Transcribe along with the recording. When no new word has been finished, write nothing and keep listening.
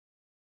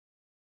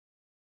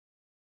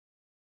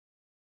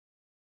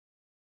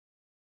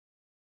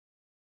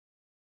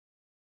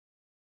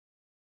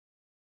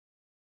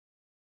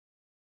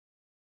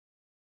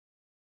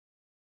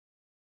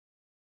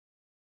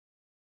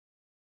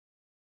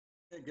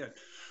Okay, good.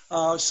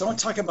 So I want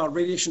to talk about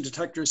radiation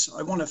detectors.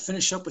 I want to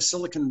finish up with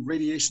silicon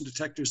radiation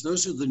detectors.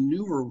 Those are the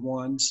newer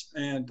ones,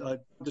 and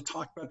to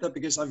talk about that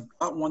because I've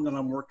got one that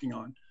I'm working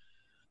on.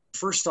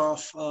 First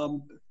off,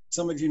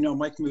 some of you know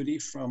Mike Moody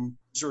from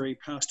Missouri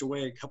passed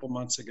away a couple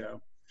months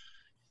ago.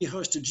 He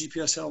hosted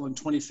GPSL in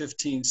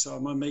 2015, so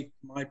I'm going to make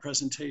my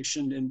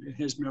presentation in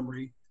his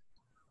memory.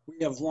 We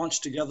have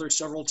launched together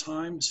several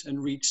times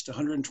and reached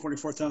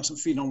 124,000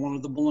 feet on one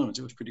of the balloons.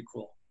 It was pretty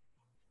cool.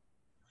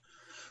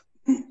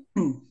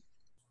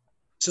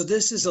 So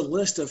this is a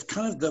list of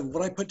kind of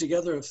what I put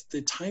together of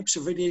the types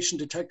of radiation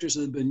detectors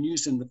that have been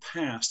used in the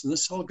past. And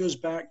this all goes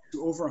back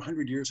to over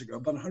 100 years ago,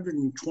 about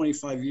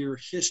 125-year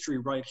history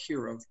right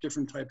here of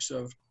different types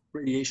of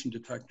radiation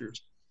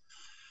detectors.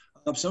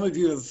 Some of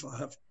you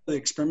have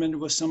experimented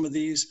with some of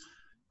these.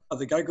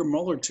 The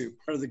Geiger-Muller tube,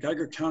 part of the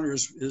Geiger counter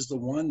is the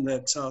one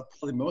that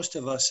probably most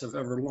of us have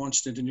ever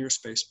launched into near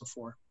space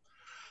before.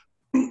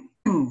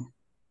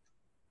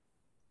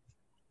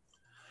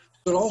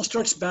 So it all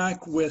starts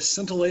back with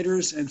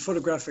scintillators and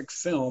photographic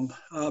film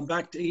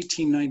back to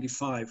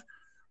 1895.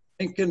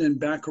 Roentgen and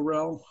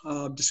Becquerel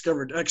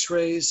discovered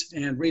X-rays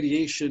and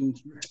radiation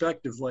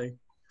respectively.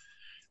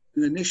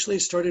 And initially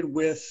started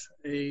with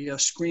a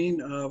screen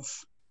of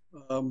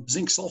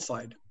zinc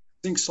sulfide.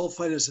 Zinc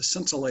sulfide is a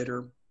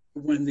scintillator.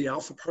 When the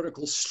alpha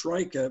particles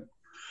strike it,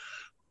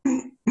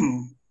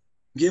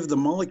 give the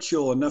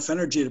molecule enough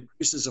energy to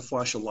produce a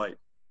flash of light.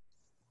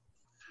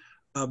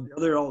 The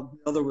other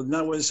one,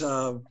 that was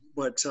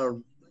what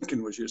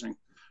Roentgen was using.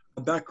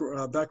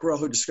 Becquerel,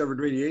 who discovered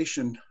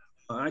radiation,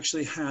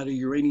 actually had a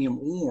uranium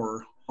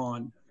ore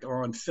on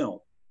film.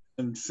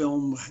 And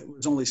film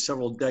was only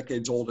several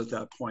decades old at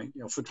that point.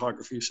 You know,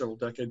 photography several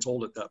decades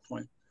old at that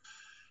point.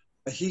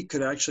 He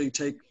could actually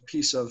take a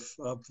piece of,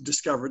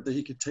 discovered that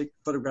he could take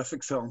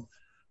photographic film,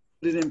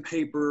 put it in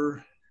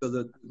paper so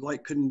that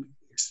light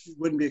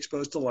wouldn't be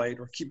exposed to light,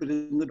 or keep it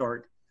in the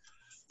dark,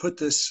 put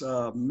this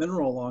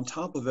mineral on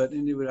top of it,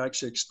 and it would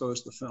actually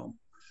expose the film.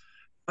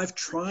 I've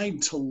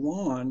tried to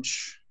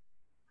launch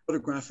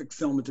photographic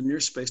film into near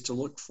space to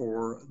look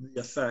for the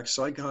effects.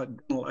 So I got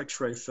dental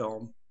X-ray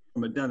film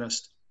from a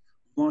dentist,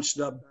 launched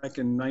it up back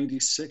in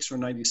 96 or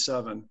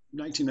 97,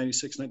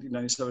 1996,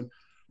 1997.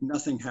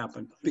 Nothing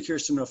happened. I'd be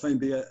curious to know if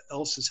anybody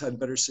else has had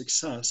better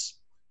success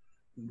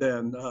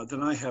than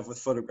I have with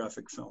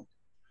photographic film.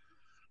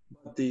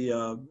 But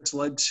it's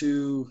led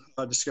to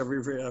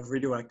discovery of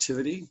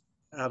radioactivity,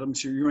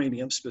 atoms,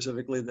 uranium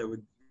specifically, that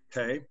would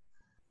decay,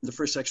 the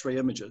first X-ray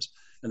images.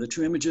 And the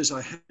two images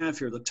I have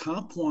here, the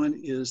top one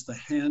is the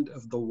hand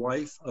of the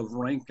wife of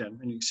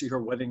Roentgen, and you can see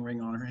her wedding ring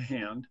on her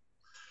hand.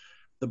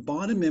 The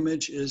bottom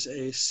image is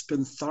a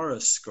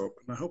spinthariscope,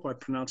 and I hope I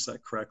pronounced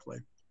that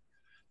correctly.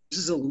 This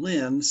is a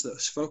lens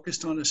that's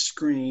focused on a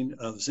screen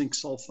of zinc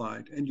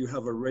sulfide, and you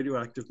have a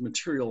radioactive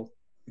material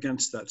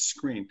against that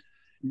screen.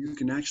 You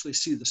can actually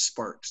see the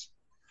sparks.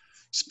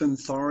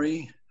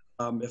 Spinthari,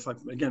 if I,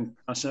 again,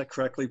 pronounce that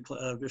correctly,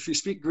 if you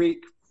speak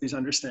Greek, please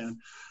understand,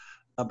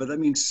 but that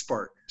means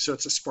spark, so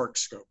it's a spark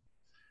scope.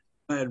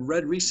 I had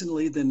read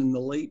recently that in the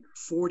late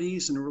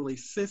 40s and early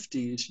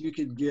 50s, you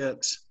could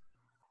get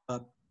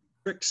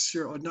breakfast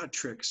cereal.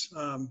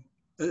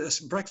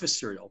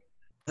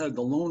 It had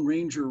the Lone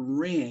Ranger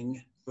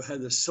ring, that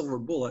had the silver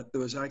bullet, that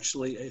was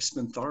actually a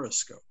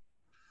spinthariscope.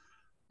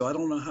 So I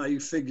don't know how you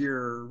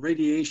figure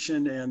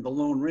radiation and the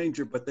Lone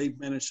Ranger, but they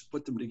managed to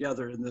put them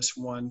together in this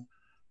one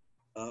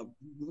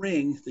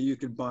ring that you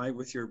could buy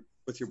with your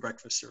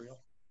breakfast cereal.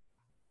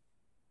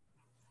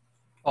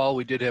 Paul,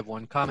 we did have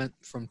one comment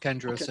from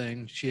Kendra Okay.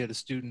 saying she had a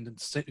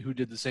student who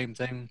did the same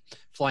thing,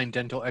 flying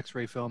dental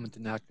X-ray film, and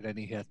did not get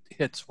any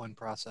hits when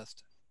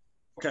processed.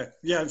 Okay,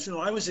 yeah, so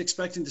I was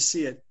expecting to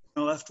see it. I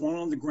left one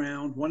on the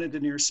ground, one into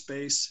near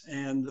space,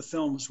 and the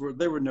films were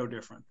no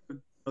different.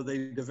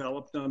 They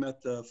developed them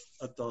at the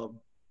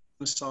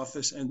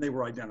office, and they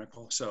were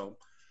identical. So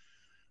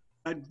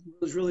I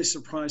was really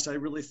surprised. I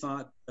really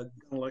thought that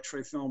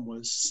X-ray film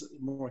was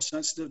more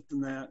sensitive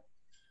than that.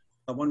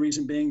 One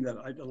reason being that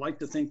I'd like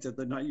to think that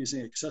they're not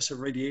using excessive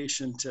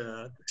radiation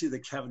to see the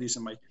cavities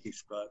in my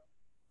teeth, but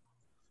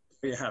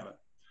there you have it.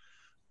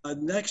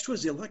 Next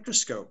was the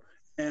electroscope.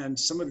 And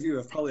some of you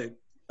have probably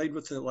played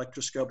with the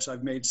electroscopes.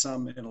 I've made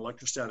some in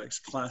electrostatics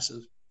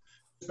classes.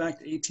 Back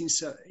to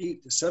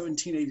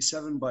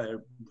 1787 by a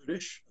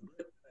Brit,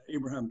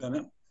 Abraham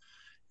Bennett.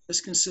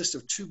 This consists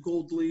of two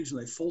gold leaves, and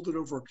they folded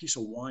over a piece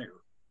of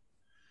wire.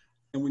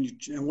 And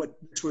what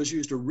this was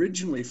used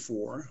originally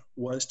for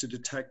was to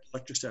detect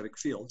electrostatic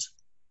fields.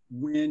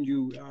 When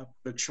you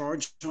put a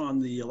charge on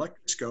the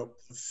electroscope,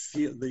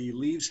 the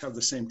leaves have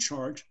the same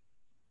charge.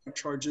 The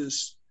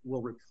charges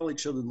will repel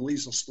each other, and the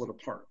leaves will split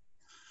apart.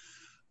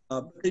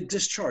 They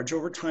discharge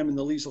over time, and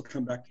the leaves will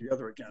come back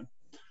together again.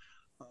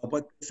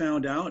 What they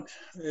found out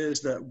is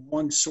that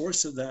one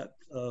source of that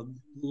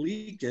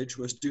leakage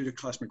was due to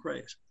cosmic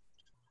rays.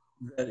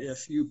 That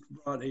if you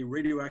brought a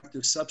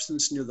radioactive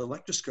substance near the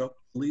electroscope,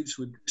 leaves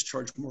would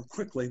discharge more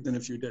quickly than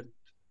if you didn't.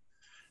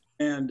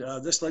 And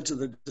this led to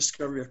the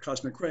discovery of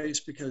cosmic rays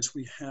because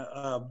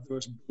there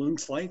was balloon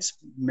flights,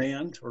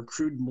 manned or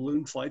crewed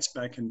balloon flights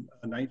back in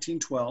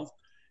 1912,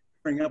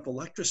 carrying up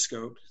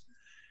electroscopes.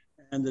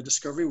 And the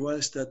discovery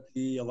was that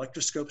the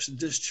electroscopes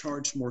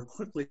discharged more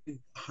quickly the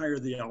higher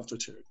the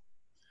altitude.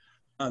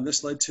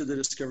 This led to the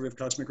discovery of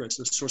cosmic rays.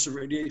 The source of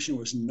radiation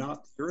was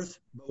not the Earth,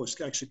 but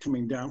was actually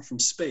coming down from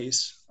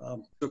space.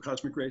 So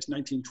cosmic rays,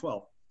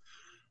 1912.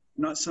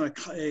 Not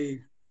a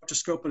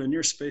electroscope in a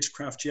near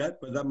spacecraft yet,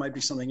 but that might be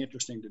something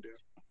interesting to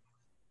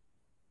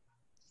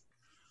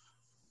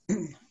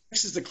do.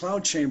 Next is the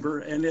cloud chamber.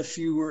 And if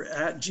you were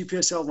at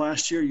GPSL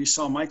last year, you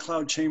saw my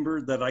cloud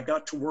chamber that I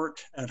got to work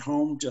at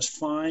home just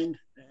fine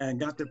and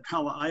got to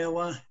Pella,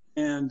 Iowa,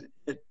 and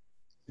it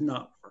did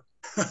not work.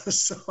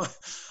 So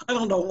I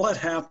don't know what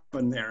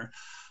happened there,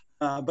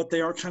 but they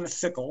are kind of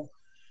fickle.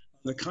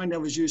 The kind I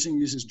was using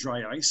uses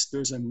dry ice.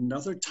 There's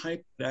another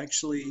type that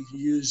actually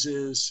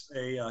uses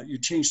you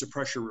change the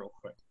pressure real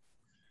quick.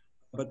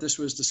 But this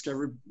was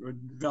discovered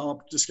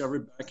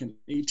back in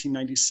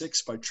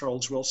 1896 by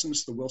Charles Wilson.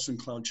 It's the Wilson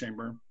Cloud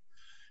Chamber.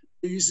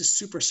 It uses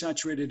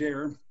supersaturated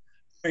air,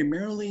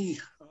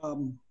 primarily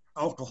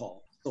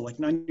alcohol, so like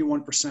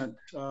 91%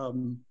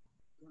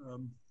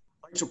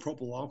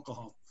 isopropyl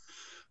alcohol.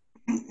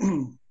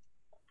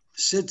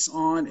 Sits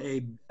on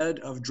a bed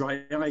of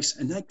dry ice,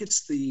 and that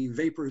gets the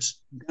vapors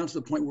down to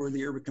the point where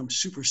the air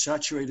becomes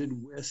supersaturated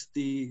with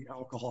the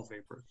alcohol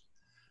vapors.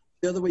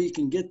 The other way you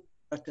can get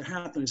that to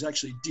happen is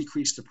actually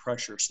decrease the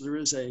pressure. So there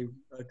is a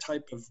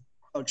type of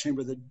cloud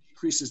chamber that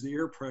decreases the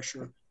air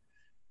pressure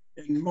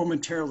and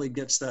momentarily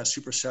gets that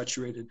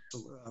supersaturated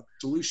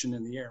solution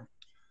in the air.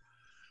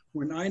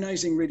 When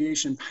ionizing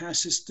radiation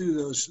passes through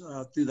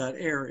that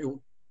air, it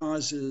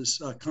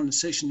causes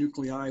condensation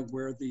nuclei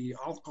where the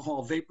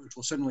alcohol vapors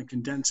will suddenly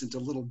condense into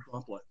little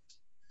droplets.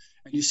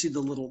 And you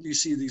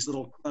see these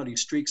little cloudy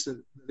streaks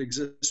that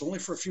exist only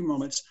for a few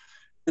moments,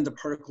 and the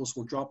particles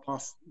will drop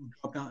out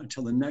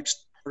until the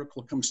next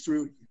particle comes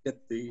through. You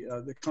get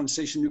the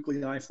condensation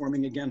nuclei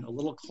forming again, a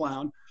little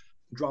cloud,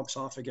 drops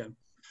off again.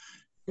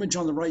 Image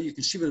on the right, you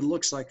can see what it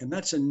looks like, and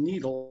that's a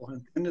needle. And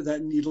at the end of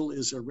that needle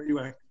is a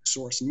radioactive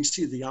source, and you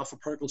see the alpha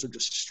particles are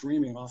just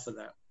streaming off of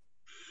that.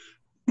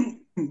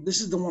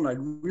 This is the one I'd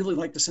really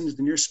like to send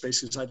into near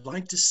space because I'd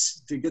like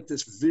to get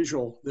this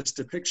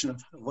depiction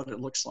of what it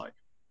looks like.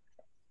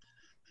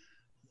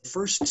 The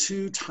first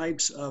two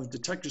types of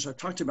detectors I've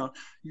talked about,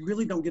 you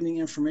really don't get any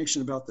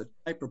information about the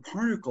type of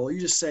particle.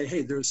 You just say,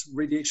 hey, there's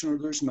radiation or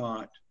there's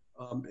not.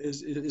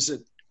 Is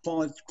it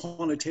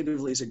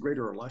quantitatively, is it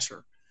greater or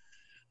lesser?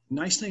 The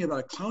nice thing about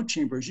a cloud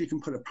chamber is you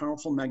can put a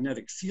powerful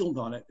magnetic field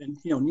on it, and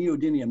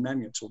neodymium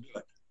magnets will do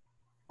it.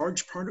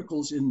 Large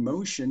particles in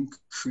motion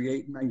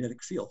create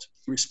magnetic fields,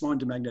 respond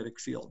to magnetic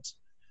fields.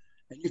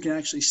 And you can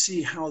actually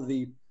see how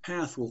the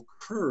path will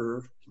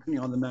curve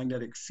depending on the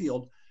magnetic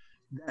field.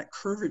 That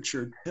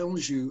curvature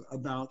tells you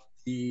about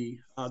the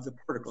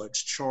particle,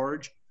 its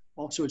charge,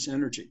 also its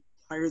energy.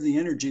 The higher the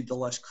energy, the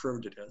less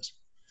curved it is.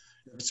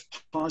 If it's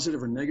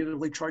positive or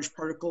negatively charged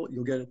particle,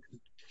 you'll get it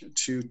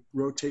to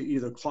rotate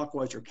either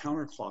clockwise or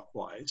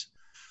counterclockwise.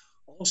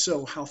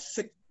 Also, how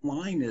thick the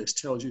line is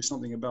tells you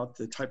something about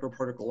the type of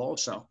particle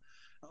also.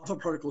 Alpha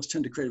particles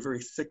tend to create a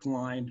very thick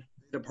line.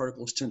 Beta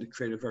particles tend to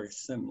create a very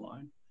thin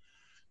line.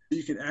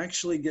 You can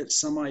actually get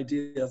some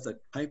idea of the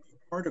type of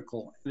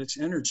particle and its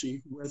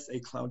energy with a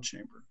cloud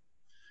chamber.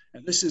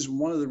 And this is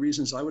one of the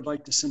reasons I would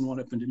like to send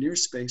one up into near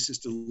space, is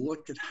to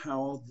look at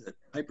how the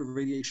type of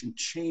radiation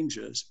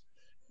changes,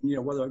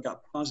 whether I've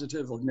got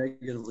positive or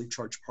negatively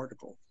charged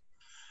particles.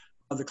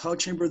 The cloud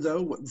chamber,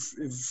 though,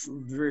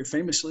 very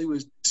famously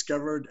was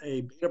discovered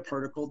a beta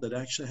particle that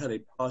actually had a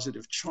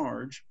positive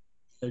charge.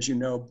 As you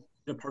know,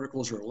 beta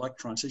particles are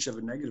electrons, they should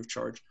have a negative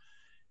charge.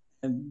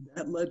 And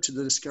that led to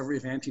the discovery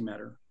of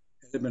antimatter.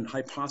 It had been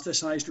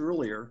hypothesized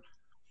earlier.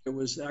 It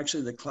was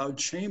actually the cloud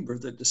chamber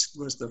that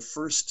was the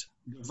first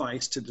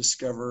device to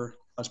discover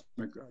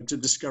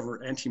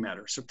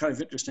antimatter. So kind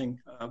of interesting.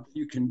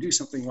 You can do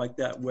something like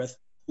that with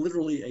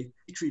literally a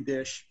petri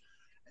dish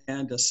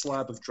and a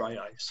slab of dry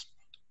ice.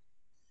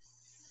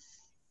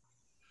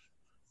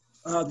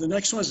 The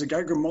next one is the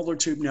Geiger-Muller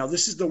tube. Now,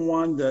 this is the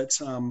one that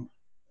a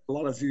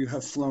lot of you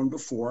have flown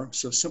before,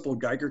 so simple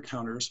Geiger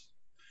counters.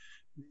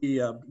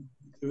 It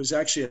was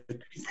actually a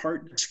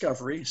two-part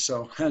discovery.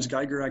 So Hans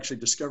Geiger actually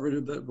discovered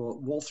it, but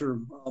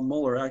Walter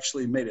Muller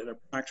actually made it a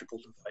practical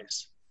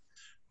device.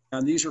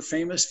 And these are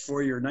famous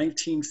for your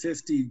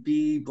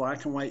 1950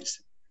 black and white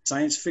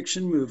science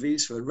fiction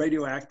movies with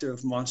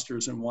radioactive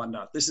monsters and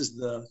whatnot. This is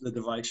the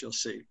device you'll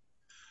see.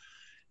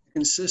 It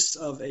consists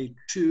of a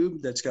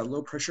tube that's got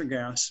low pressure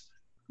gas,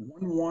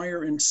 one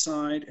wire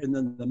inside, and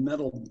then the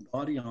metal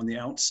body on the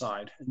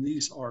outside. And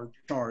these are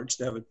charged.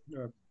 They have a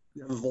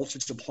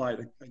voltage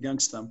applied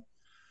against them.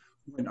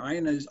 When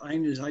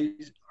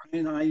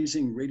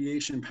ionizing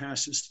radiation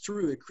passes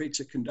through, it creates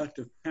a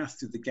conductive path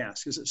through the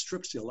gas because it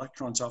strips the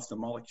electrons off the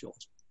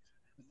molecules.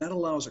 That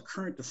allows a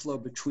current to flow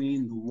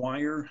between the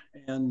wire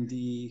and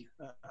the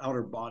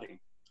outer body.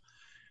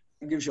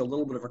 It gives you a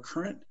little bit of a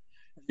current.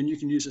 And you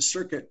can use a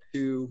circuit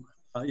to,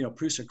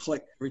 produce a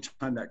click every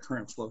time that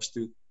current flows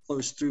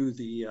through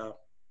the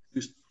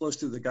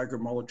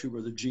Geiger-Müller tube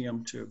or the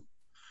GM tube.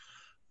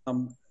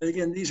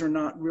 Again, these are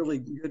not really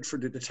good for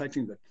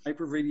detecting the type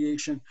of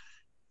radiation.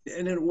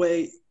 And in a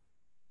way, it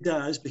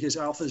does, because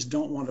alphas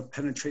don't want to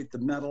penetrate the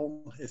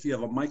metal. If you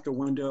have a micro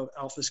window,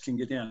 alphas can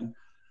get in.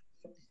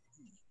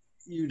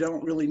 You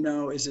don't really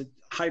know, is it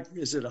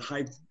a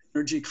high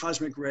energy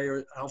cosmic ray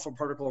or alpha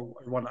particle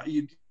or whatnot?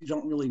 You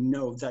don't really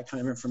know that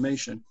kind of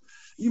information.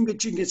 You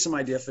can get some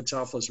idea if it's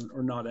alphas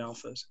or not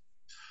alphas.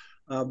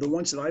 The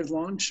ones that I've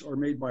launched are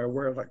made by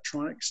Aware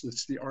Electronics.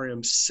 It's the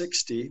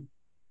RM60,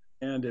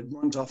 and it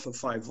runs off of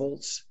 5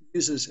 volts. It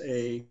uses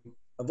a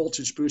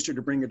voltage booster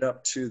to bring it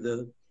up to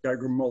the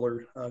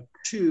Geiger-Müller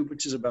tube,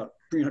 which is about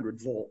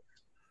 300 volts.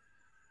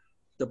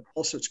 The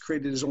pulse that's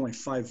created is only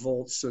 5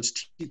 volts, so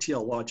it's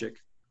TTL logic.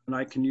 And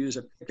I can use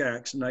a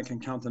pickaxe and I can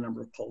count the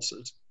number of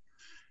pulses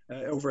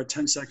over a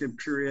 10-second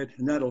period,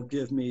 and that'll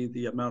give me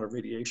the amount of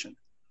radiation.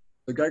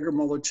 The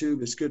Geiger-Müller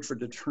tube is good for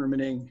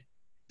determining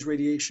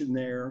radiation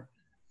there,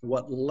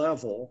 what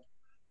level,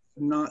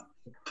 not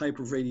the type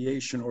of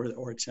radiation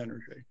or its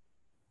energy.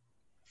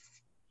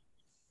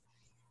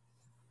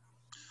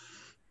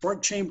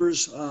 Spark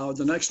chambers,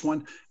 the next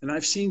one, and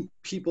I've seen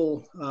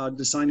people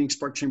designing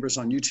spark chambers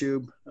on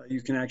YouTube.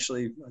 You can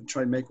actually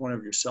try to make one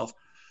of yourself.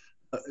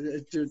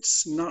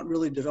 It's not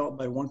really developed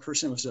by one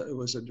person. It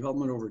was a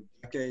development over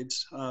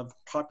decades,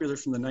 popular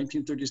from the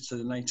 1930s to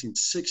the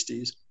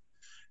 1960s.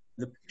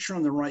 The picture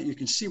on the right, you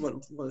can see what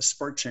a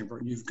spark chamber,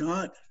 and you've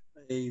got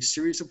a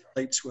series of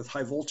plates with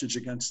high voltage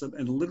against them,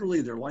 and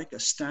literally they're like a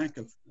stack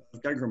of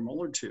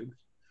Geiger-Müller tube.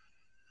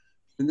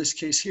 In this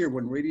case here,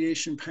 when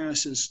radiation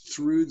passes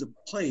through the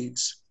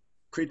plates,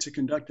 creates a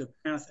conductive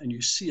path, and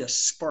you see a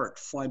spark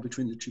fly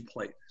between the 2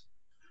 plates.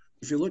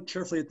 If you look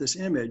carefully at this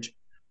image,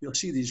 you'll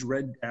see these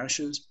red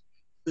dashes.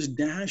 Those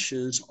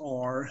dashes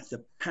are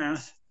the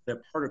path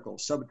that particle,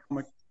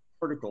 subatomic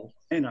particle,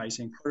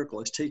 ionizing particle,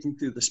 is taking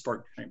through the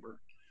spark chamber.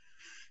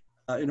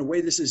 In a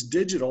way, this is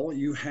digital.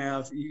 You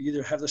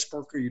either have the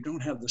spark or you don't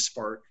have the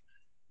spark.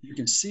 You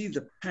can see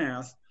the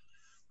path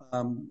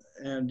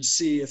and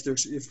see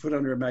if put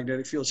under a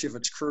magnetic field, see if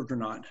it's curved or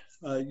not.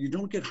 You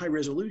don't get high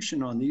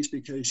resolution on these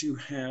because you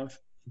have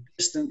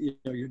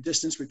your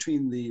distance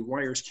between the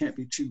wires can't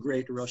be too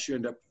great, or else you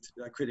end up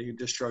creating a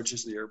discharge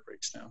as the air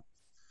breaks down.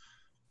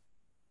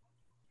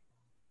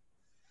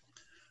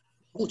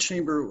 Whole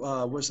chamber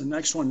was the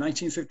next one,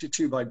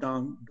 1952 by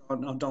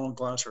Donald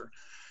Glasser.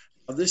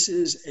 This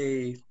is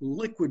a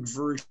liquid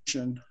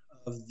version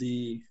of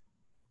the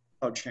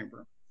cloud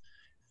chamber.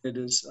 It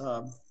is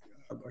a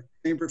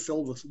chamber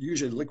filled with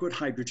usually liquid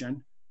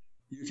hydrogen.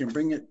 You can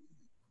bring it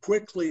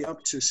quickly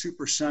up to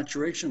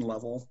supersaturation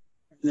level,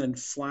 and then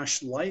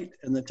flash light,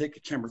 and then take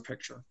a camera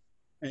picture.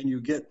 And you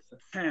get the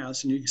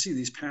paths, and you can see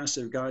these paths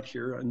they've got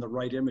here in the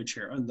right image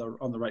here, on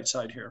the right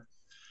side here.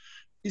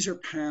 These are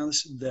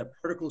paths that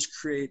particles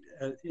create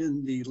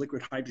in the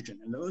liquid hydrogen,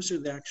 and those are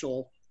the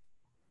actual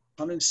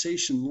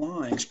condensation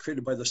lines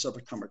created by the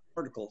subatomic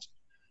particles.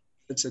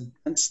 It's a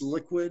dense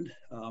liquid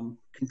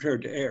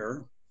compared to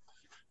air,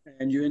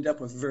 and you end up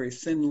with very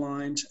thin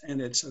lines,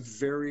 and it's a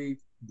very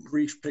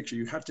brief picture.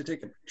 You have to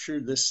take a picture.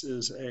 This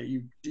is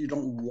you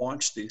don't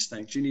watch these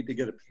things. You need to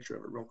get a picture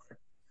of it real quick.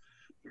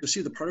 You'll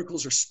see the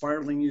particles are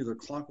spiraling either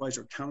clockwise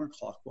or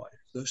counterclockwise.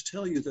 Those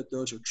tell you that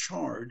those are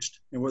charged,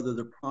 and whether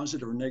they're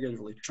positive or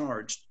negatively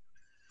charged.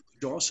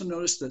 You'll also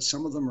notice that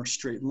some of them are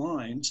straight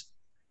lines.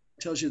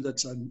 It tells you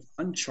that's an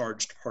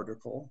uncharged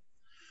particle.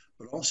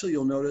 But also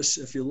you'll notice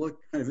if you look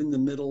kind of in the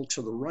middle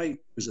to the right,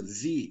 there's a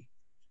V.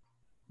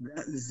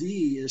 That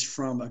V is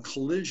from a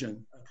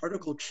collision. A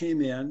particle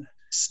came in,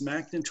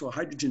 smacked into a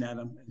hydrogen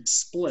atom, and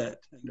split,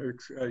 and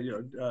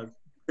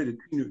created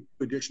 2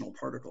 additional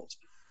particles.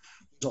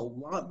 There's a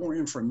lot more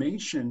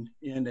information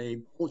in a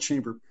whole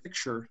chamber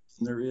picture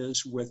than there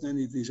is with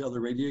any of these other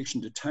radiation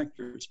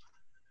detectors.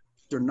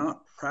 They're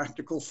not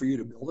practical for you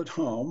to build at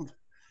home,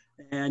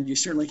 and you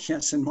certainly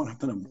can't send one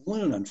up in a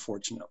balloon,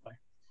 unfortunately.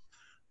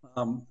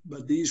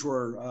 But these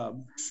were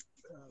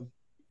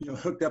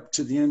hooked up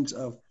to the ends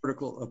of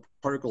particle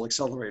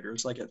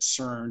accelerators, like at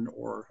CERN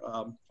or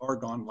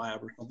Argonne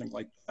Lab or something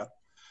like that.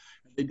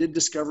 They did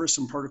discover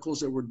some particles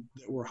that were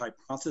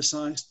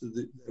hypothesized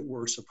that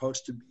were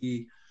supposed to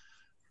be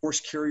force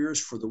carriers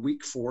for the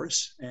weak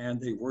force, and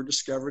they were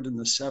discovered in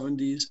the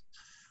 70s,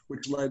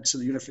 which led to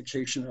the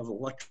unification of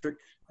electric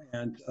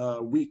and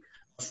weak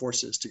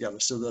forces together.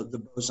 So the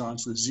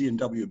bosons, the Z and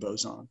W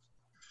boson.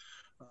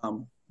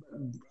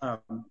 A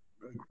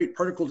great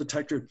particle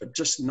detector, but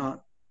just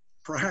not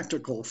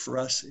practical for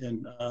us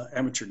in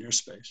amateur near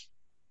space.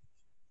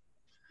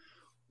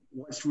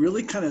 What's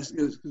really kind of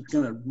is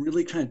going to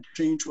really kind of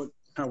change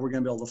how we're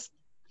going to be able to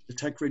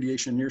detect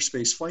radiation in near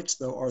space flights,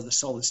 though, are the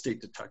solid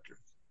state detectors.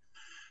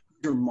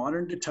 They're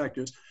modern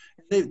detectors.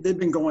 They've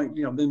been going,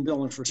 been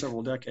building for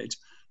several decades.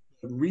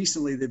 But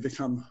recently, they've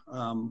become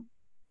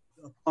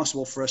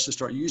possible for us to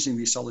start using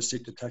these solid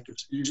state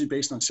detectors, usually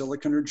based on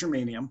silicon or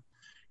germanium.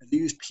 And they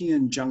use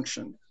p-n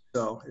junction.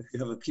 So if you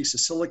have a piece of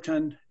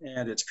silicon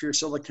and it's pure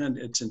silicon,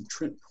 it's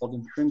called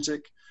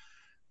intrinsic.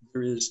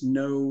 There is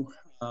no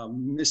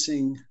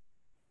missing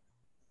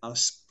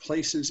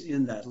places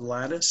in that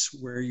lattice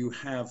where you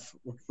have,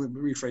 let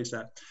me rephrase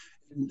that.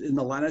 In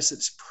the lattice,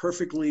 it's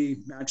perfectly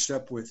matched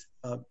up with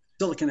a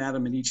silicon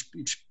atom in each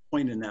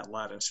point in that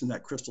lattice, in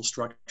that crystal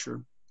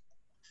structure.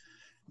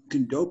 You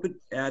can dope it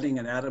adding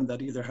an atom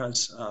that either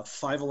has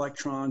 5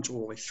 electrons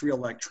or only 3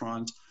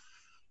 electrons.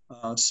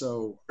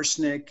 So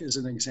arsenic is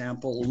an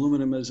example,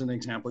 aluminum is an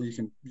example.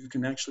 You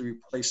can actually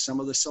replace some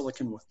of the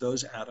silicon with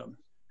those atoms,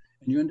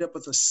 and you end up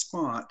with a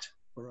spot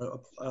or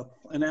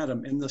an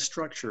atom in the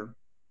structure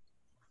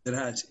that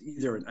has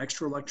either an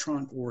extra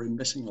electron or a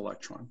missing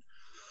electron.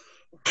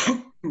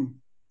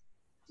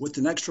 With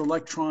an extra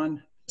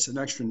electron, it's an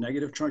extra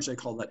negative charge. They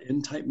call that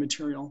N-type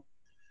material.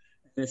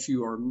 And if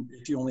you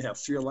only have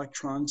 3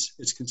 electrons,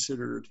 it's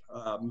considered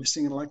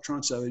missing an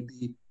electron. So it would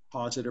be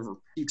positive or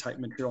P-type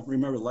material.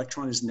 Remember, the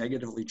electron is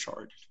negatively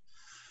charged.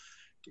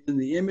 And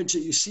the image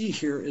that you see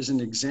here is an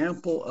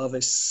example of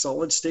a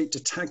solid state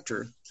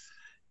detector.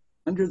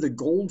 Under the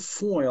gold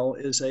foil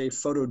is a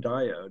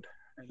photodiode.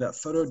 And that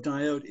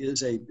photodiode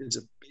is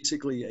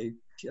basically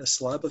a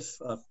slab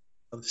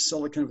of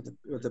silicon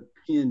with a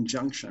p-n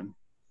junction.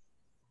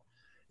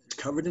 It's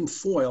covered in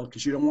foil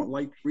because you don't want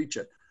light to reach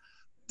it.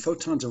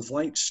 Photons of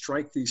light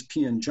strike these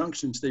p-n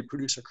junctions, they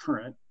produce a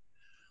current.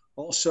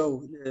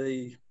 Also,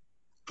 the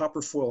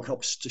copper foil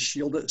helps to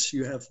shield it, so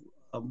you have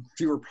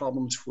fewer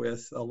problems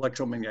with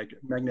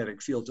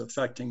electromagnetic fields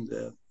affecting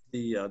the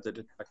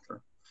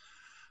detector.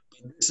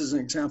 This is an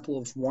example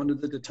of one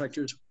of the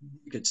detectors.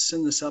 You could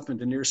send this up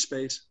into near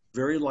space,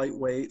 very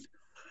lightweight.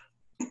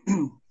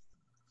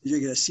 You're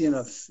going to see in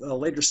a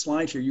later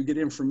slide here, you get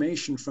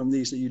information from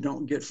these that you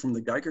don't get from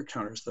the Geiger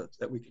counters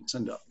that we can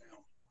send up now.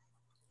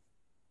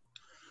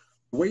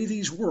 The way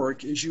these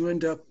work is you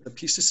end up with a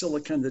piece of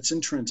silicon that's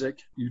intrinsic,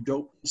 you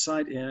dope one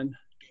side N,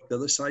 the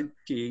other side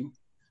P,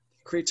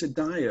 creates a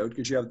diode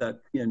because you have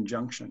that P-N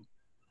junction.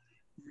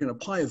 You can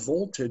apply a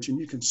voltage and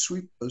you can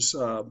sweep those,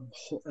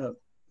 let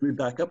me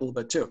back up a little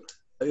bit too.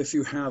 If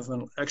you have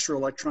an extra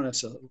electron,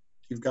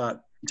 you've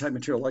got type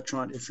material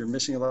electron. If you're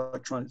missing an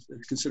electron,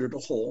 it's considered a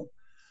hole.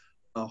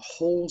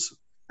 Holes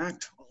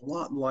act a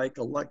lot like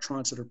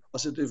electrons that are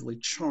positively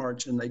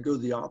charged, and they go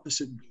the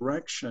opposite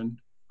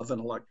direction of an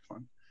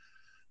electron.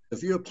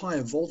 If you apply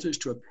a voltage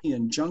to a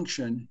p-n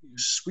junction, you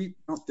sweep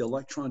out the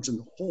electrons in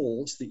the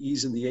holes, the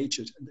E's and the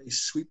H's, and they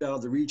sweep out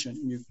of the region,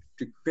 and you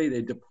create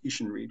a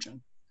depletion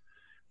region.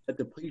 That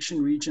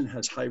depletion region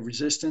has high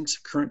resistance.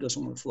 Current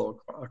doesn't want to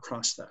flow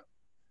across that.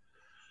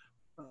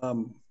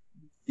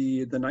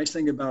 The nice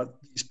thing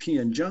about these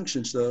p-n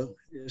junctions, though,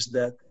 is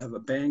that they have a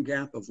band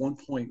gap of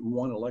 1.1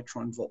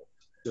 electron volt.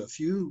 So if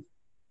you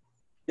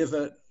give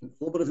it a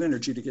little bit of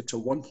energy to get to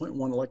 1.1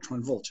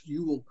 electron volts,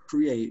 you will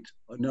create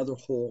another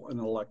hole in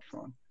an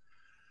electron.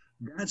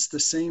 That's the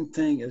same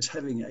thing as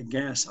having a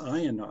gas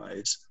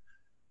ionize,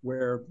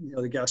 where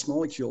the gas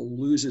molecule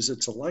loses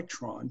its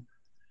electron.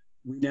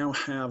 We now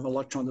have an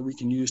electron that we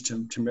can use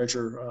to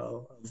measure,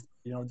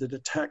 to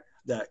detect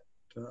that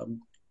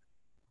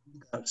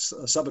a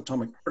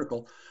subatomic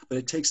particle, but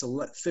it takes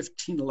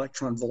 15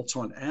 electron volts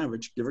on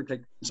average, give or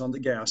take on the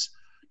gas,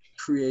 to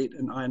create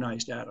an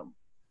ionized atom.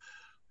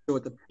 So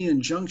at the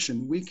p-n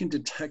junction, we can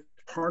detect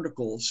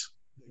particles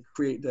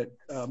that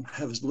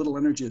have as little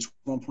energy as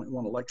 1.1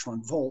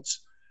 electron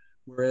volts,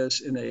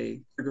 whereas in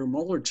a Geiger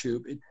molar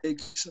tube, it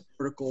takes a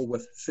particle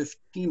with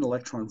 15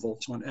 electron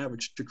volts on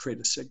average to create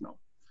a signal.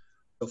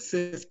 So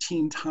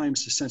 15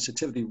 times the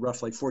sensitivity,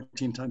 roughly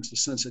 14 times the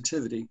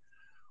sensitivity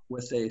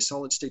with a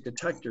solid state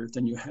detector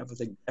than you have with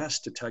a gas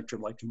detector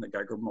like in the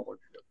Geiger molar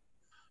tube.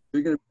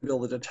 You're going to be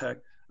able to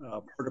detect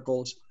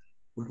particles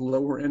with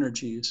lower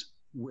energies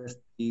with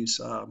these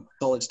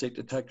solid state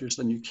detectors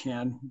than you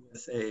can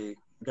with a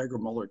Geiger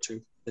molar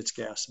tube that's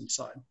gas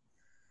inside.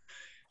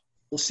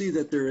 We'll see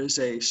that there is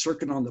a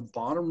circuit on the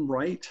bottom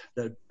right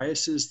that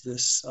biases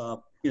this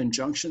p-n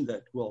junction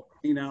that will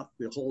clean out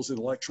the holes in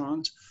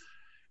electrons.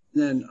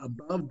 Then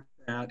above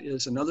that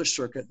is another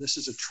circuit. This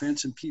is a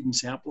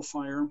transimpedance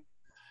amplifier.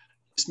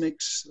 This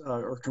makes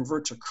or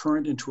converts a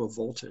current into a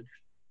voltage.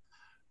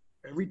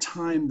 Every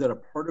time that a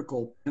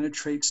particle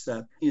penetrates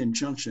that p-n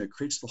junction, it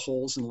creates the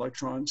holes in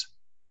electrons.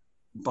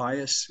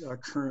 Bias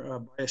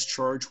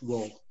charge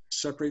will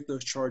separate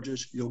those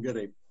charges. You'll get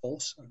a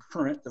pulse, a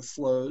current that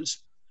flows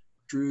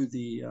through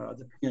the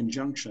p-n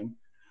junction.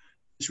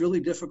 It's really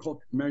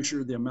difficult to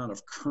measure the amount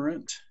of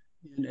current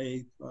in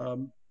a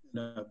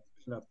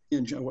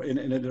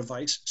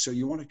device, so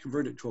you want to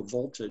convert it to a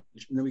voltage,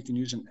 and then we can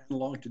use an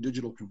analog to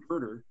digital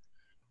converter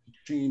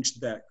to change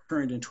that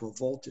current into a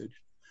voltage.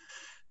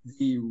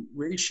 The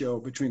ratio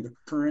between the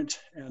current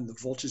and the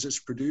voltage that's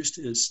produced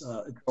is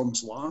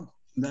Ohm's law,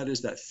 and that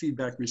is that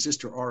feedback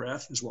resistor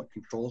RF is what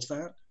controls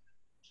that.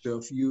 So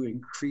if you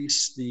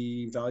increase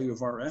the value of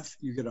RF,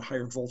 you get a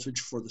higher voltage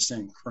for the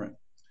same current.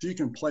 So you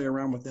can play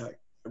around with that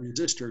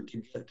resistor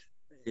to get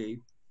a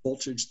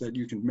voltage that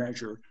you can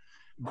measure,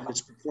 but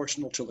it's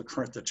proportional to the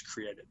current that's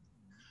created.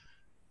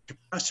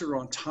 Capacitor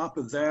on top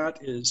of that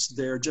is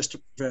there just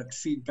to prevent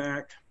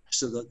feedback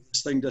so that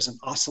this thing doesn't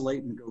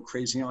oscillate and go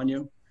crazy on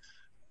you.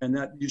 And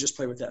that you just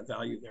play with that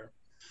value there.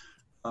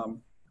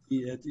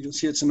 You'll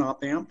see it's an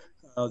op amp.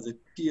 The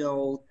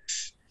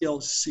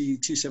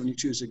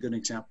TLC272 is a good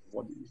example of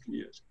what you can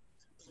use.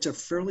 It's a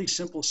fairly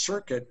simple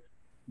circuit,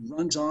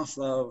 runs off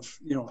of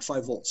a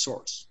 5-volt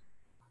source.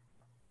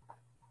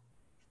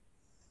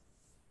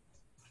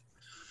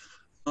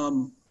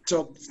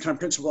 So kind of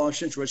principal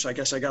exchange, which I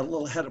guess I got a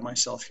little ahead of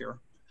myself here.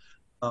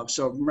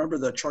 So remember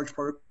the charged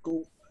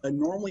particle,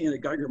 normally in a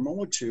Geiger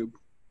monotube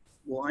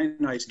will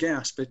ionize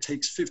gas, but it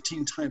takes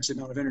 15 times the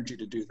amount of energy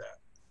to do that.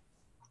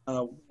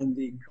 When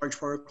the charged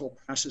particle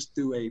passes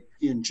through a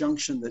p-n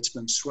junction that's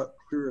been swept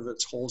clear of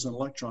its holes and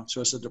electrons, so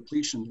it's a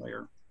depletion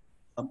layer,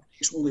 it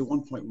takes only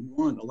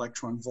 1.1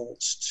 electron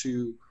volts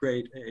to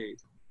create a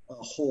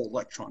whole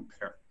electron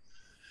pair.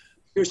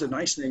 Here's the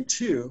nice thing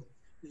too,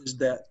 is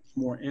that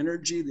the more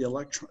energy the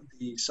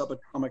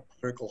subatomic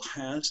particle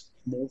has,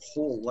 the more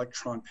whole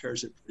electron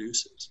pairs it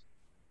produces.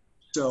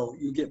 So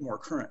you get more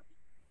current.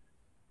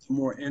 The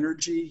more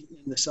energy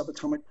in the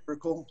subatomic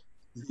particle,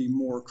 the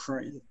more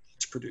current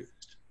it's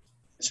produced.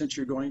 Since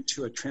you're going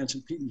to a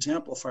transimpedance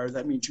amplifier,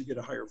 that means you get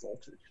a higher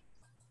voltage.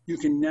 You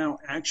can now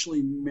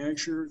actually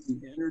measure the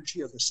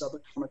energy of the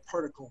subatomic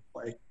particle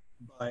by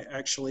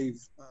actually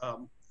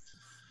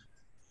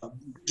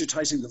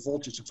digitizing the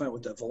voltage to find out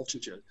what that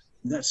voltage is.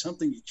 And that's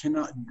something you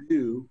cannot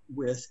do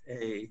with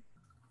a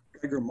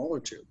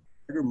Geiger-Muller tube.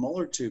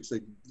 Geiger-Muller tubes,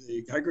 the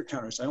Geiger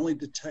counters, I only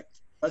detect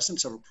the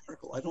presence of a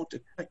particle. I don't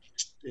detect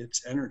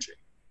its energy.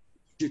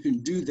 You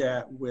can do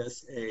that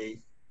with a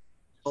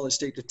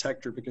solid-state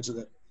detector because of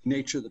the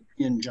nature of the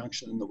p-n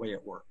junction and the way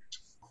it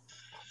works.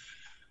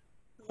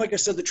 Like I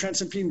said, the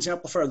transimpedance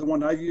amplifier, the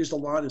one I've used a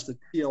lot is the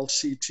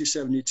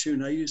TLC272,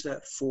 and I use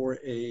that for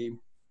a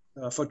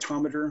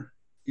photometer,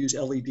 use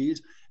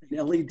LEDs.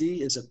 An LED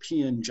is a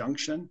p-n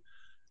junction,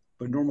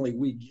 but normally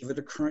we give it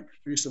a current to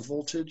produce a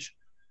voltage.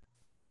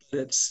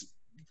 It's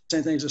the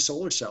same thing as a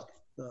solar cell.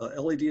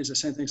 The LED is the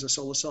same thing as a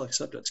solar cell,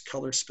 except it's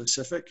color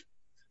specific.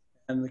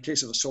 And in the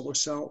case of a solar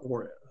cell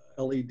or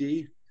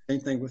LED, same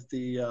thing with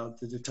the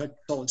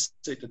solid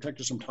state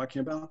detectors I'm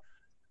talking about.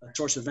 A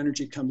source of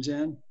energy comes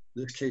in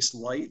this case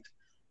light,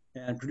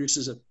 and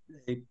produces a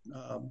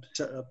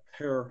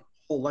whole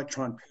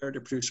electron pair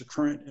to produce a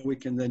current, and we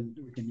can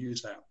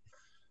use that.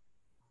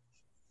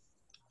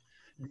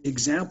 The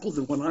example,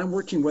 the one I'm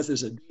working with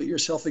is a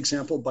do-it-yourself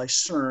example by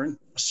CERN.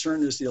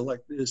 CERN is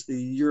the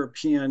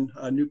European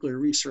Nuclear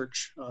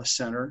Research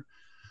Center,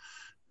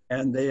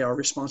 and they are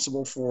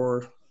responsible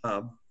for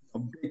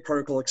big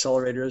particle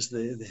accelerators.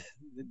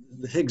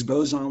 The Higgs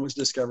boson was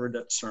discovered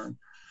at CERN.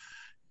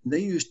 They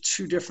use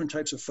two different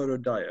types of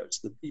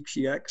photodiodes, the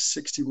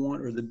BPX61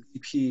 or the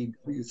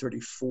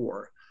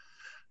BPW34.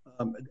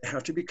 They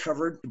have to be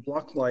covered to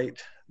block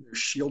light. They're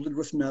shielded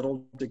with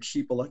metal to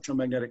keep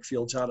electromagnetic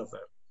fields out of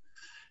it.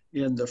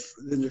 And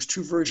then there's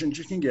two versions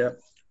you can get.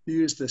 You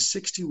use the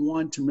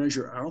 61 to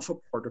measure alpha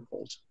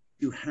particles.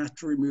 You have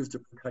to remove the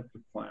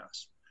protective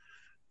glass.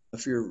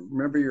 If you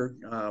remember your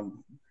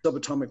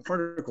subatomic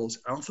particles,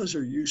 alphas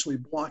are usually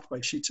blocked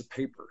by sheets of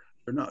paper.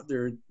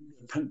 They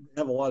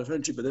have a lot of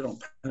energy, but they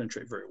don't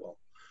penetrate very well.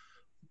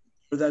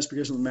 But that's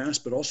because of the mass,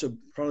 but also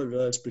probably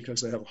that's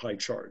because they have a high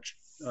charge.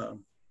 So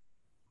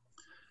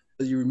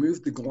you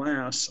remove the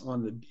glass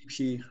on the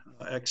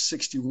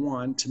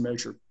BPX61 to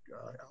measure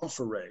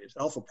alpha rays,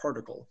 alpha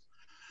particles.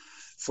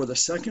 For the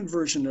second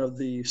version of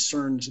the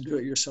CERN's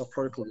do-it-yourself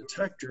particle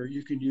detector,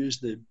 you can use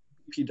the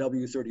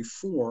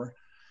BPW34,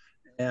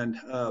 and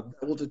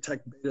it will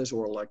detect betas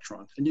or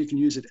electrons. And you can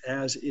use it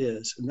as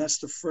is. And that's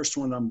the first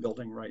one I'm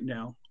building right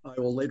now. I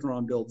will later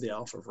on build the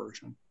alpha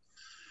version.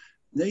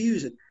 They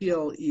use a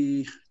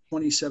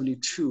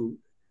TLE2072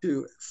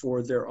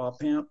 for their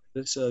op amp.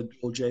 It's a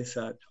dual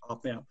JFET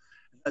op amp.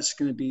 That's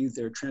going to be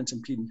their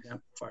transimpedance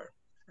amplifier.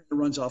 It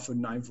runs off of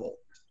 9 volts.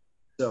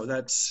 So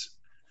that's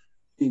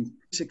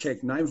piece of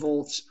cake, 9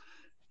 volts,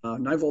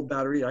 9-volt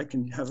battery. I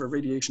can have a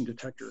radiation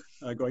detector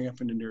going up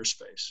into near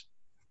space.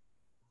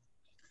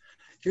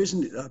 Here's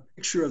a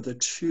picture of the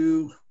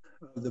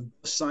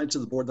sides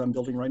of the board that I'm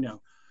building right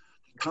now.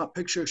 The top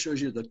picture shows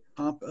you the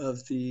top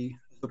of the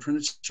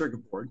printed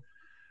circuit board.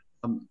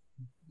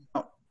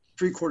 About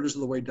 3/4 of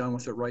the way done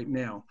with it right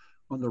now.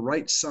 On the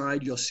right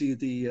side, you'll see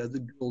the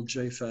dual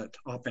JFET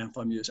op amp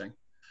I'm using.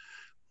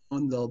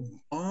 On the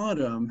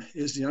bottom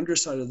is the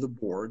underside of the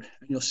board,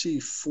 and you'll see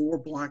 4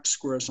 black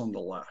squares on the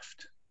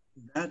left.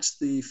 That's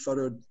the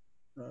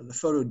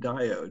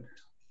photodiode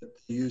that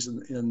they use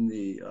in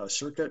the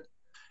circuit.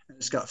 And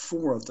it's got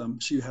 4 of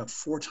them, so you have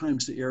 4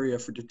 times the area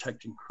for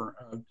detecting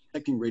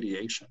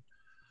radiation.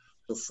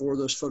 So 4 of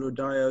those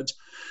photodiodes,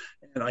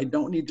 and I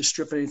don't need to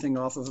strip anything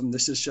off of them.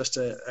 This is just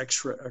an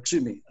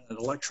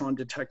electron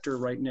detector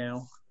right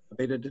now, a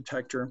beta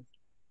detector.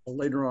 I'll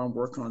later on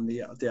work on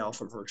the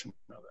alpha version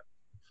of it.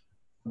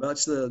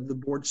 That's the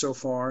board so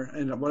far,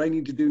 and what I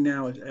need to do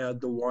now is add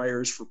the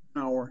wires for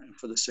power and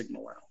for the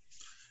signal out.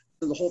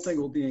 So the whole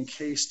thing will be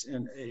encased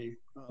in a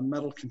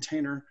metal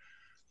container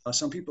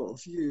Some people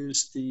have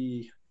used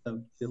the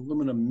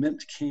aluminum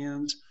mint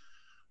cans.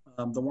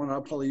 The one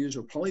I'll probably use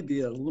will probably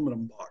be an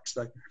aluminum box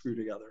that I can screw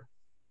together.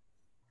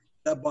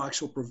 That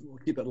box will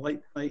keep it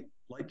light tight,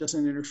 light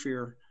doesn't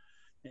interfere,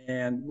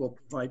 and will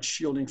provide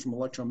shielding from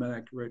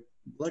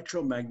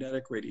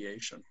electromagnetic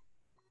radiation.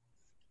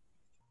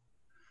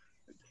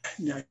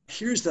 Now,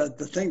 here's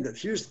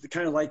here's the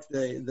kind of like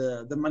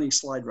the money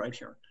slide right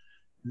here.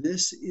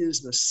 This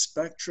is the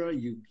spectra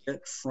you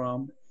get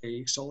from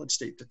a solid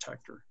state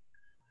detector.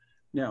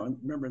 Now,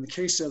 remember, in the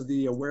case of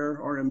the Aware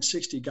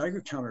RM60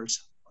 Geiger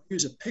counters, I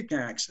use a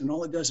pickaxe, and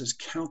all it does is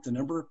count the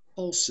number of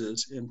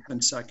pulses in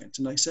 10 seconds.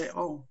 And I say,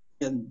 oh,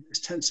 in this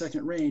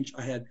 10-second range,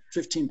 I had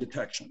 15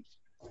 detections.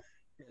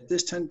 At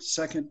this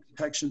 10-second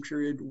detection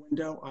period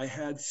window, I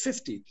had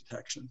 50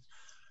 detections.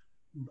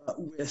 But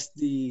with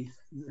the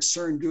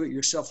CERN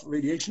do-it-yourself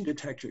radiation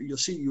detector, you'll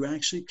see you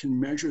actually can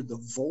measure the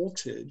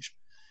voltage.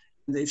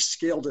 And they've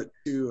scaled it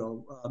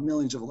to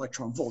millions of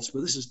electron volts,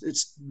 but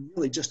it's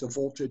really just a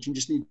voltage. You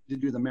just need to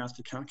do the math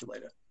to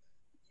calculate it.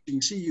 You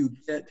can see you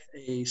get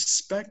a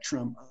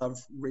spectrum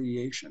of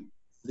radiation,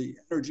 the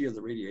energy of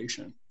the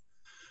radiation.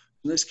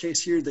 In this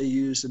case here, they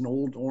used an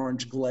old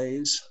orange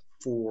glaze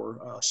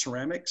for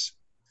ceramics.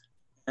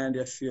 And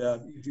if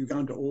you've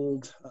gone to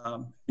old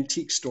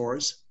antique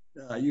stores,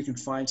 you can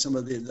find some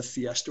of the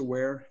Fiesta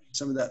ware.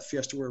 Some of that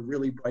Fiesta ware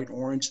really bright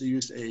orange. They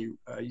used a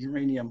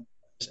uranium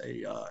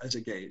as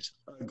a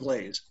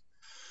glaze.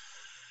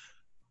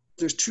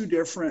 There's two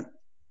different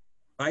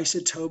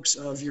isotopes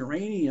of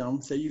uranium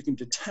that you can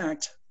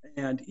detect,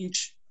 and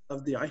each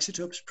of the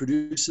isotopes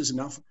produces an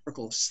alpha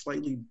particle of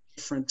slightly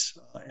different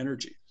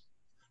energy.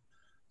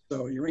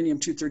 So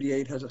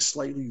uranium-238 has a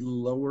slightly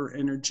lower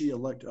energy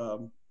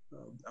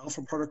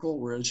alpha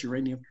particle, whereas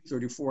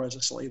uranium-234 has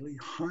a slightly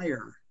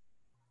higher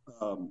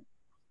alpha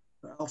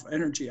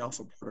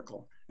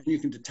particle. And you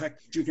can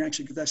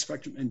actually get that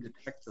spectrum and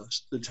detect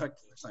those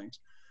things.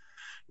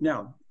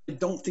 Now, I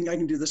don't think I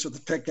can do this with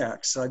a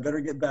pickaxe, so I better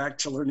get back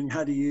to learning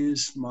how to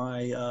use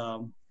my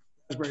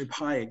Raspberry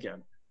Pi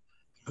again.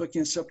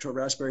 Hooking this up to a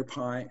Raspberry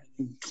Pi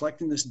and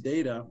collecting this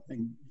data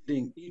and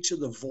getting each of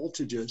the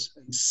voltages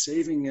and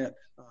saving it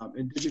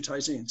and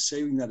digitizing and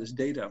saving that as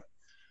data,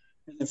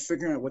 and then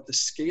figuring out what the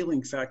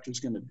scaling factor is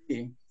going to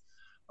be.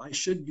 I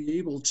should be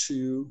able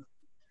to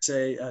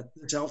say at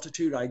this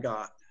altitude I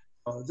got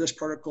this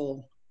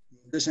particle,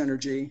 this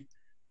energy,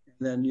 and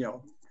then, you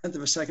know, tenth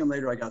of a second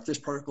later I got this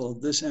particle,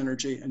 this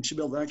energy, and should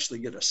be able to actually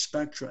get a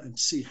spectra and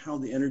see how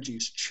the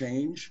energies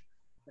change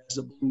as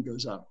the balloon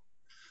goes up.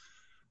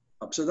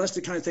 So that's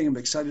the kind of thing I'm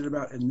excited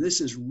about, and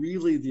this is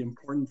really the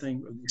important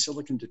thing with these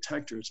silicon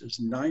detectors is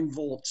 9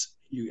 volts,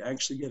 you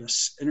actually get an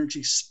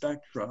energy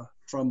spectra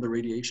from the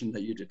radiation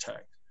that you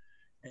detect.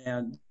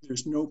 And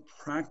there's no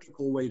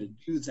practical way to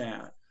do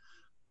that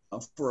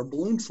for a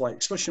balloon flight,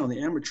 especially on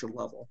the amateur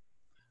level,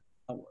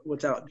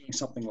 without doing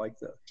something like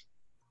this.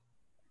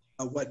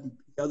 What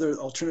the other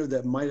alternative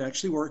that might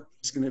actually work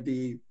is going to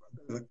be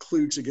a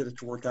clue to get it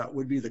to work out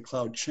would be the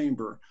cloud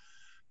chamber.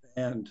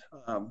 And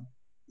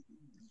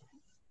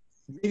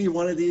maybe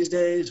one of these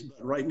days,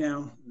 but right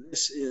now,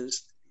 this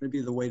is going to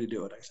be the way to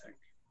do it, I think.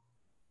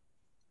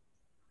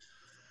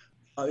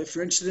 If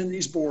you're interested in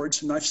these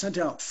boards, and I've sent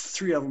out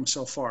 3 of them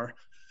so far,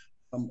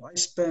 I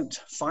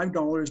spent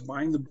 $5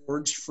 buying the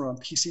boards from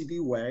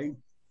PCBWay.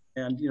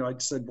 And, you know, I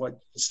said, what,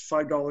 it's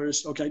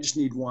 $5? Okay, I just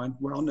need one.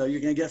 Well, no,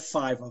 you're going to get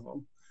 5 of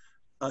them.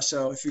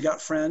 So if you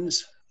got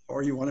friends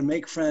or you want to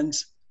make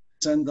friends,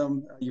 send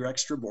them your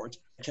extra boards.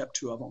 I kept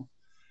 2 of them.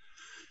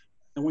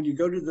 And when you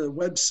go to the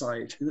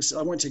website,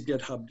 I went to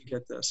GitHub to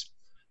get this.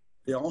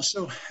 They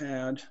also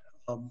had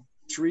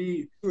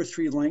 2 or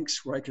 3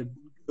 links where I could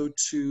go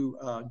to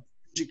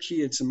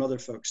DigiKey and some other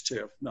folks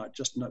too, not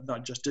just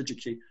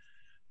DigiKey.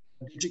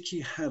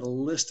 DigiKey had a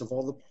list of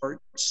all the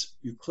parts.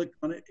 You clicked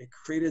on it, it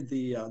created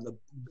the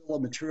bill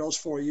of materials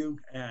for you,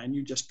 and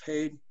you just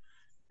paid.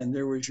 And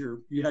there was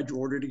you had your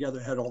order together,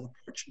 had all the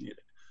parts you needed.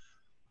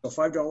 So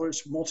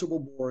 $5, multiple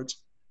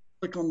boards.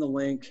 Click on the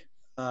link,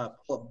 pull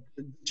up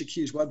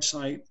DigiKey's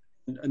website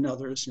and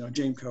others, you know,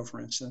 Jameco,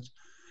 for instance,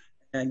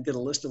 and get a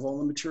list of all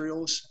the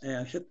materials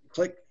and hit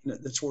click, and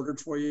it's ordered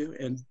for you.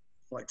 And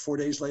like 4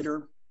 days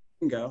later,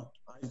 bingo,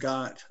 I've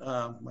got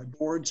my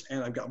boards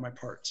and I've got my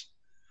parts.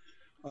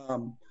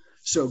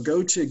 So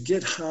go to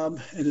GitHub,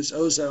 and it's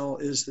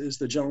Ozel is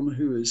the gentleman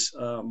who is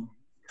kind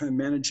of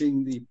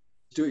managing the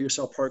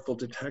do-it-yourself particle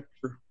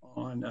detector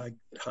on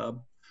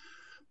GitHub.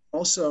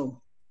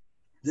 Also,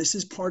 this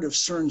is part of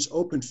CERN's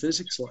Open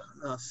Physics Lab,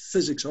 Open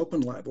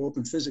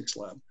Physics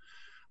Lab.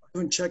 I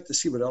haven't checked to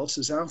see what else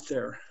is out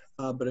there,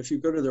 but if you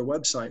go to their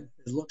website,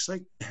 it looks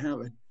like they have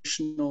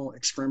additional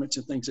experiments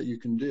and things that you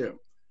can do.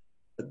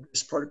 But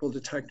this particle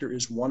detector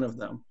is one of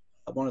them,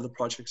 one of the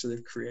projects that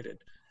they've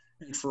created.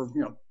 And for,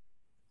 you know,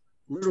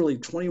 literally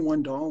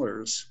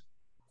 $21, it's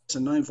a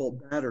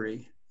 9-volt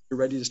battery, you're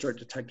ready to start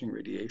detecting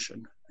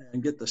radiation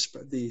and get the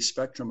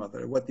spectrum of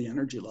it, what the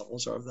energy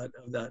levels are of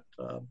that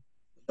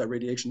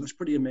radiation. That's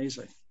pretty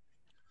amazing.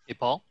 Hey,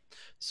 Paul.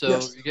 So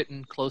yes. You're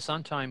getting close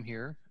on time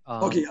here.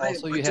 Okay,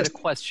 Also, I you had a just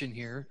question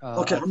here.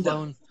 okay. I'm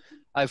done.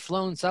 I've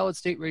flown solid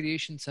state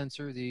radiation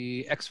sensor,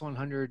 the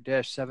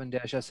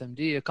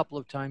X100-7-SMD, a couple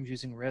of times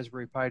using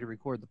Raspberry Pi to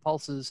record the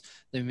pulses.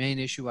 The main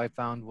issue I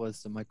found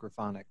was the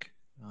microphonic,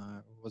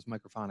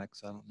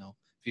 so I don't know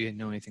if you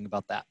know anything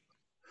about that.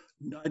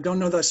 I don't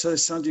know that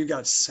sound. You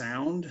got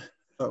sound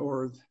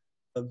or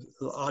the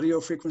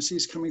audio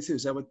frequencies coming through.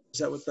 Is that what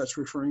that's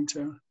referring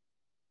to?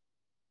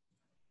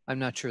 I'm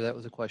not sure. That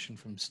was a question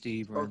from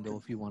Steve Randall,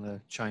 Okay. if you want to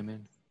chime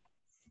in.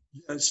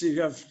 Yeah, so you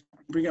have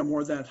bring up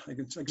more of that. I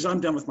can because I'm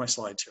done with my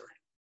slides here.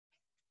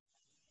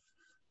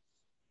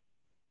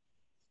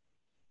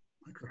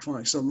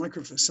 Microphonic. So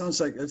microphone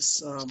sounds like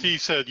it's Steve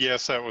said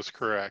yes, that was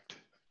correct.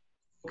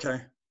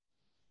 okay.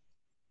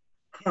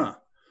 Huh.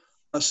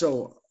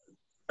 So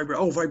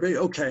vibrate.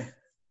 Okay.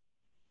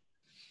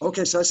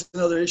 Okay. So that's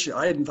another issue.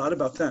 I hadn't thought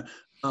about that.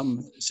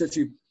 So if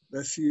you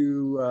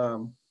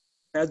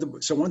add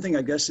so one thing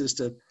I guess is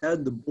to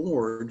add the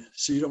board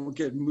so you don't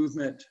get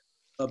movement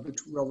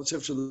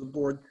relative to the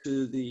board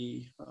to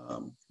the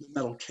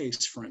metal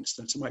case, for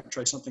instance. I might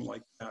try something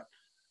like that.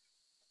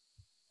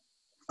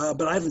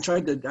 But I haven't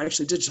tried to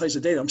actually digitize the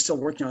data. I'm still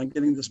working on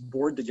getting this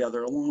board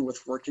together, along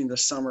with working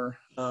this summer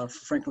for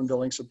Franklin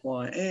Building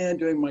Supply and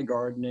doing my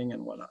gardening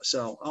and whatnot.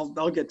 So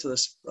I'll get to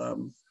this.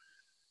 So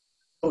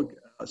I'll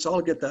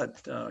get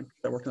that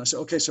working on. So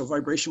okay, so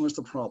vibration was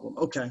the problem.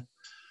 Okay.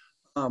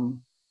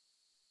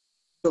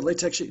 So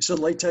latex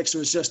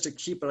was just to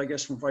keep it, I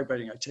guess, from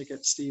vibrating. I take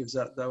it, Steve, is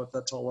that what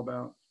that's all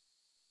about?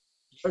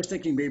 I was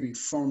thinking maybe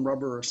foam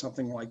rubber or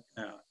something like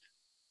that.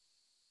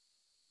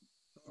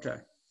 Okay.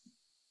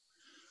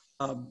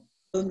 No,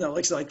 like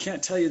I said, I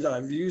can't tell you that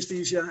I've used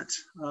these yet,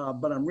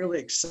 but I'm really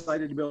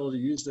excited to be able to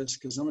use this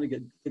because I'm going to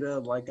get data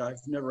like I've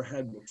never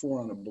had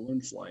before on a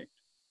balloon flight.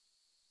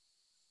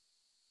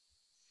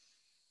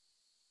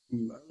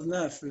 Other than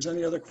that, if there's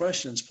any other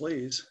questions,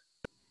 please.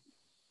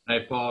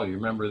 Hey, Paul, you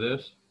remember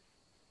this?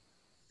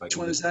 Which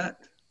one is that?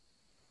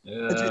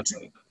 Yeah.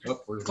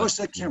 Close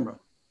to that camera.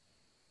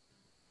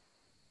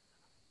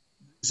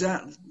 Is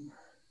that?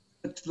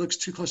 It looks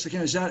too close to the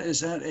camera. Is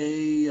that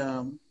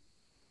a?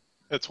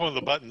 That's one of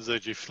the buttons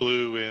that you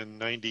flew in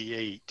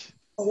 '98.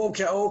 Oh,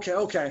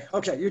 okay.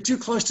 You're too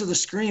close to the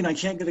screen. I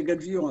can't get a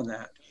good view on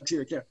that.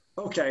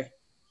 Okay.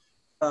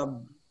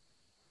 So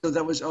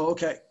that was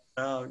okay.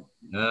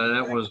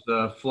 That was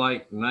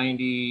flight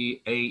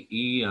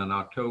 98E on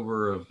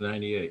October of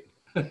 '98.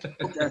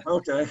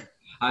 Okay.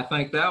 I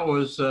think that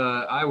was,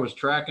 I was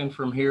tracking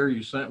from here.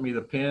 You sent me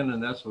the pin,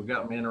 and that's what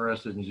got me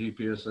interested in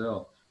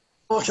GPSL.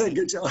 Okay,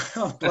 good job.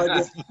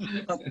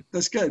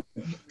 That's good.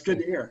 It's good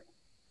to hear.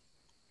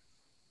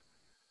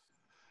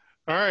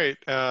 All right.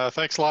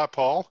 Thanks a lot,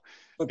 Paul.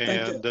 Well,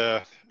 and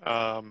if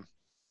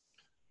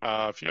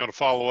you want to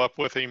follow up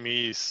with him,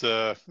 he's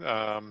quite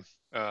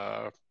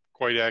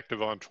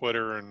active on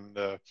Twitter and